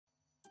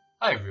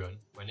Hi everyone,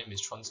 my name is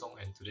Chuan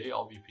and today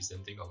I'll be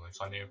presenting on my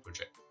final year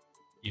project,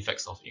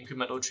 Effects of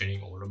Incremental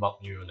Training on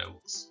Watermarked Neural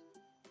Networks.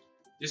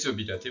 This will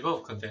be the table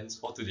of contents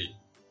for today.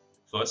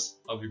 First,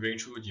 I'll be going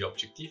through the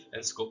objective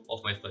and scope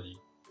of my study.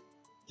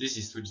 This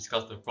is to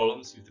discuss the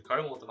problems with the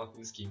current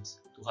watermarking schemes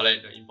to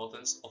highlight the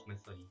importance of my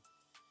study.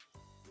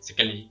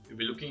 Secondly, we'll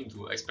be looking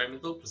into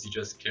experimental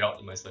procedures carried out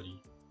in my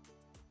study.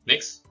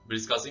 Next, we'll be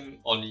discussing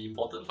on the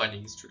important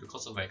findings through the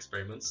course of my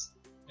experiments.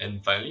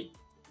 And finally,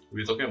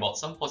 we'll be talking about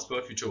some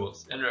possible future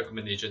works and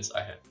recommendations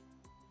I have.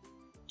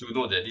 Do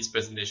note that this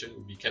presentation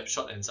will be kept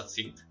short and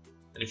succinct,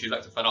 and if you'd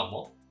like to find out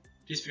more,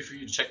 please feel free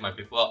to check my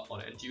paper out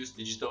on NTU's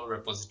digital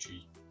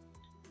repository.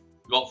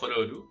 Without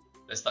further ado,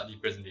 let's start the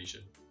presentation.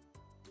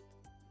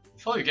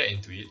 Before we get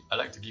into it, I'd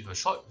like to give a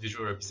short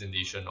visual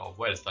representation of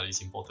why the study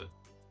is important.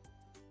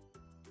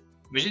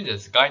 Imagine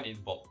there's a guy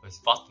named Bob who has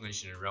vast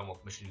knowledge in the realm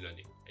of machine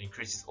learning, and he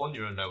creates his own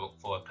neural network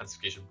for a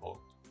classification problem.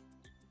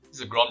 This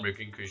is a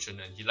groundbreaking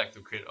creation, and he'd like to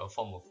create a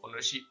form of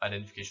ownership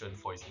identification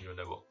for his neural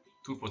network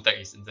to protect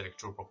his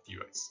intellectual property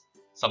rights,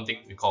 something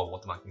we call a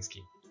watermarking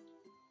scheme.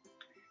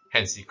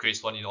 Hence, he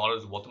creates one in order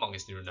to watermark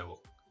his neural network.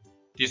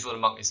 This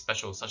watermark is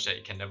special such that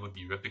it can never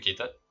be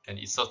replicated, and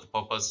it serves the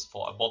purpose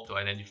for Bob to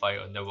identify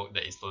a network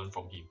that is stolen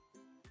from him.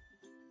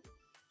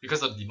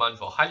 Because of the demand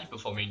for highly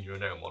performing neural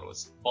network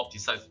models, Bob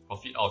decides to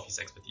profit out of his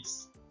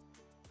expertise.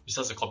 He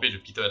starts to copy it to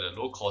Peter at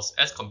a low cost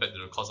as compared to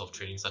the cost of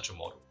training such a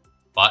model,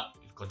 but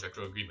with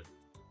contractual agreement.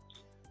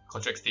 The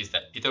contract states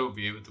that Peter will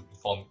be able to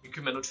perform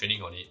incremental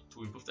training on it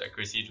to improve the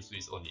accuracy to suit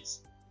his own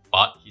needs,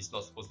 but he's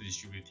not supposed to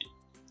distribute it.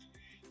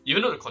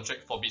 Even though the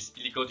contract forbids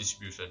illegal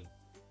distribution,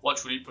 what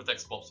truly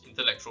protects Bob's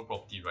intellectual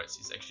property rights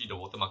is actually the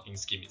watermarking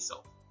scheme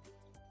itself.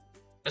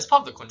 As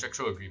part of the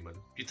contractual agreement,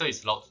 Peter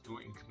is allowed to do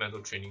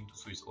incremental training to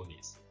suit his own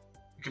needs.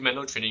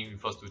 Incremental training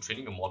refers to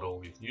training a model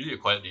with newly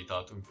acquired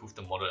data to improve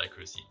the model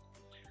accuracy.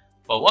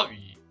 But what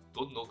we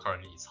don't know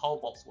currently is how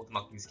Bob's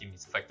watermarking scheme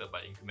is affected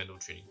by incremental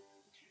training.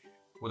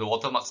 Will the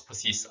watermarks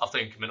persist after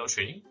incremental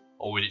training,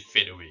 or will it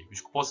fade away,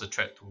 which could pose a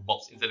threat to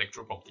Bob's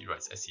intellectual property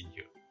rights as seen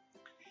here?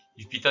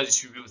 If Peter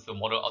distributes the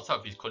model outside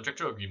of his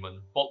contractual agreement,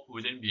 Bob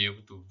wouldn't be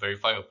able to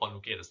verify upon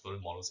looking at the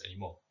stolen models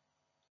anymore.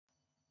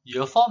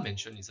 The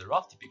aforementioned is a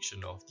rough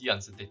depiction of the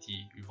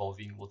uncertainty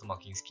involving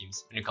watermarking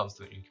schemes when it comes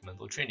to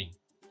incremental training.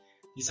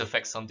 This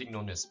affects something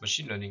known as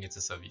machine learning as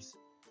a service,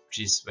 which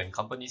is when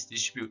companies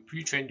distribute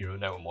pre-trained neural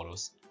network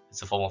models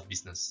as a form of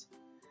business.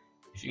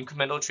 If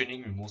incremental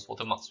training removes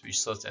watermarks which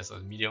serves as a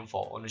medium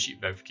for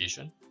ownership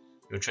verification,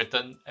 it will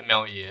threaten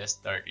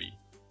MLAS directly.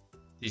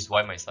 This is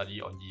why my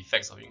study on the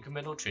effects of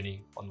incremental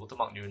training on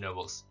watermarked neural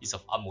networks is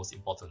of utmost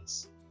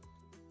importance.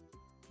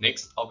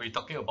 Next, I'll be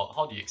talking about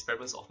how the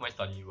experiments of my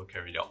study were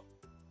carried out.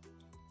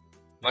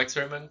 My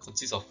experiment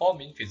consists of 4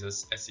 main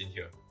phases as seen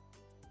here.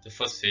 The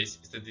first phase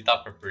is the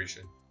data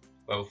preparation,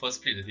 where I will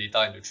first split the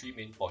data into 3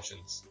 main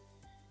portions: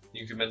 the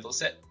incremental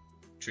set,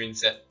 train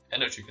set,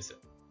 and the trigger set.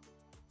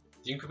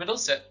 The incremental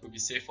set will be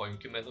saved for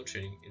incremental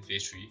training in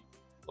phase 3,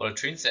 while the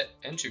train set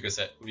and trigger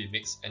set will be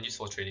mixed and used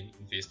for training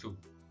in phase 2.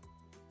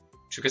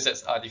 Trigger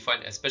sets are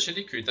defined as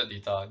specially created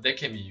data that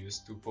can be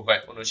used to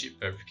provide ownership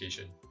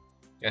verification.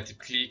 They are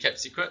typically kept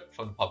secret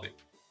from the public.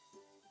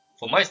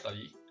 For my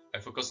study, I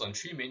focused on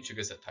 3 main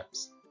trigger set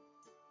types: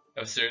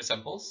 adversarial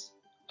samples,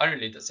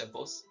 unrelated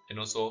samples, and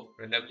also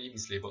randomly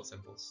mislabeled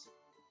samples.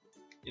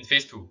 In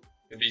phase 2,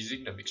 we'll be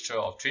using the mixture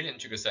of train and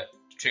trigger set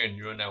to train a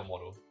neural network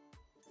model.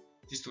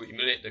 This is to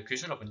emulate the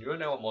creation of a neural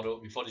network model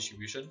before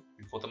distribution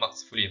with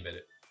watermarks fully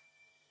embedded.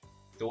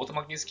 The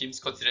watermarking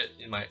schemes considered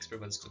in my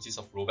experiments consist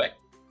of rollback,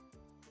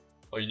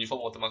 or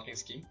uniform watermarking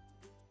scheme,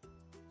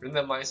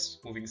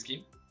 randomized moving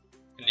scheme,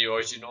 and the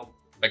original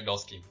backdoor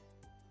scheme.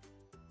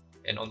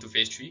 And on to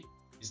phase 3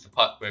 is the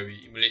part where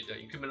we emulate the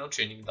incremental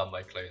training done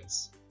by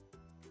clients.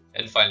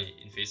 And finally,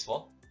 in phase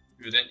 4,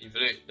 we will then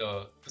evaluate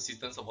the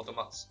persistence of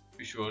watermarks,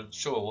 which will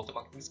show a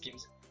watermarking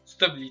scheme's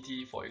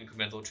suitability for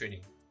incremental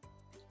training.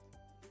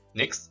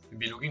 Next, we'll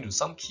be looking into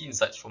some key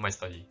insights from my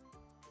study.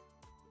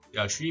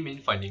 There are 3 main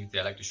findings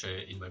that I'd like to share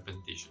in my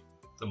presentation.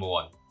 Number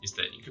 1 is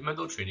that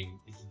incremental training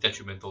is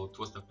detrimental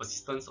towards the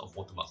persistence of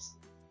watermarks.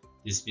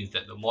 This means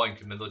that the more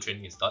incremental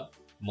training is done,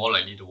 the more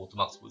likely the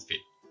watermarks would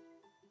fade.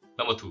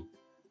 Number 2,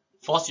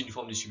 forced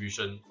uniform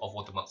distribution of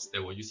watermarks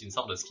that were used in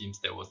some of the schemes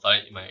that were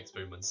studied in my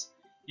experiments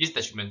is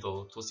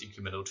detrimental towards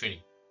incremental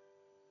training.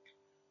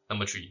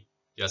 Number 3,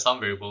 there are some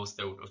variables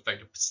that would affect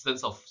the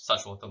persistence of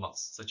such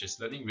watermarks, such as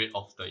learning rate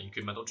of the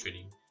incremental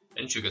training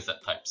and trigger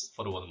set types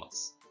for the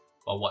watermarks,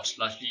 but what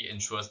largely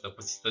ensures the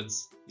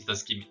persistence is the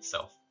scheme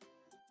itself.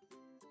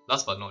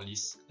 Last but not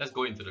least, let's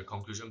go into the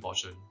conclusion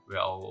portion, where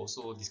I will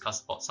also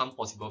discuss about some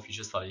possible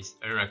future studies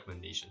and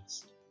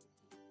recommendations.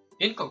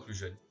 In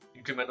conclusion,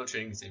 incremental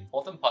training is an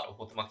important part of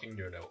watermarking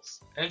neural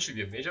networks, and should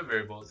be a major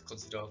variable to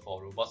consider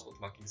for robust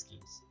watermarking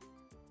schemes.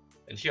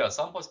 And here are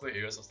some possible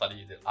areas of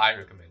study that I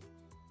recommend.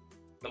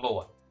 Number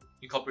 1.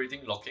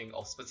 Incorporating locking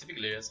of specific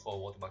layers for a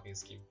watermarking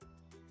scheme.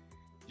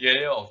 The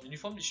idea of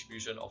uniform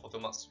distribution of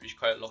watermarks which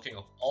required locking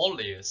of all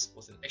layers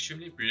was an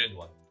extremely brilliant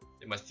one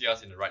that must steer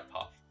us in the right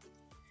path.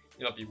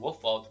 it might be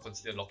worthwhile to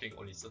consider locking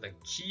only certain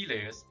key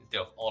layers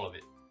instead of all of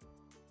it.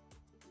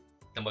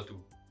 Number 2.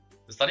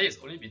 The study has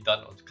only been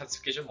done on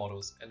classification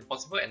models, and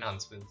possible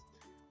enhancements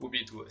would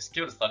be to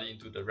scale the study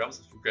into the realms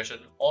of regression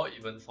or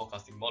even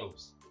forecasting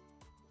models.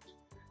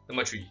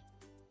 Number 3.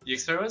 The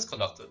experiments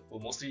conducted were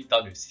mostly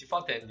done with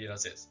CIFAR-10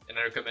 datasets, and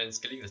I recommend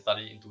scaling the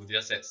study into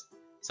datasets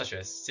such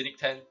as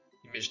CINIC-10,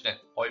 ImageNet,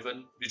 or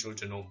even Visual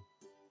Genome.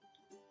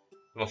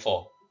 Number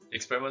 4. The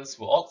experiments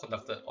were all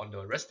conducted on the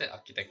ResNet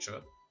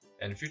architecture,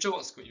 and future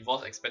works could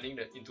involve expanding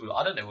into the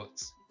other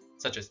networks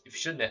such as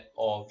EfficientNet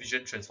or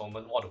Vision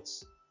Transformer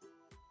models.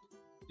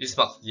 This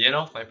marks the end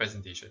of my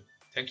presentation.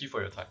 Thank you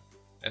for your time.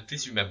 And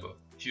please remember,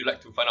 if you'd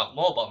like to find out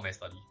more about my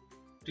study,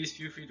 please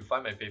feel free to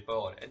find my paper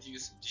on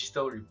NTU's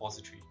digital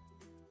repository.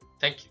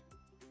 Thank you.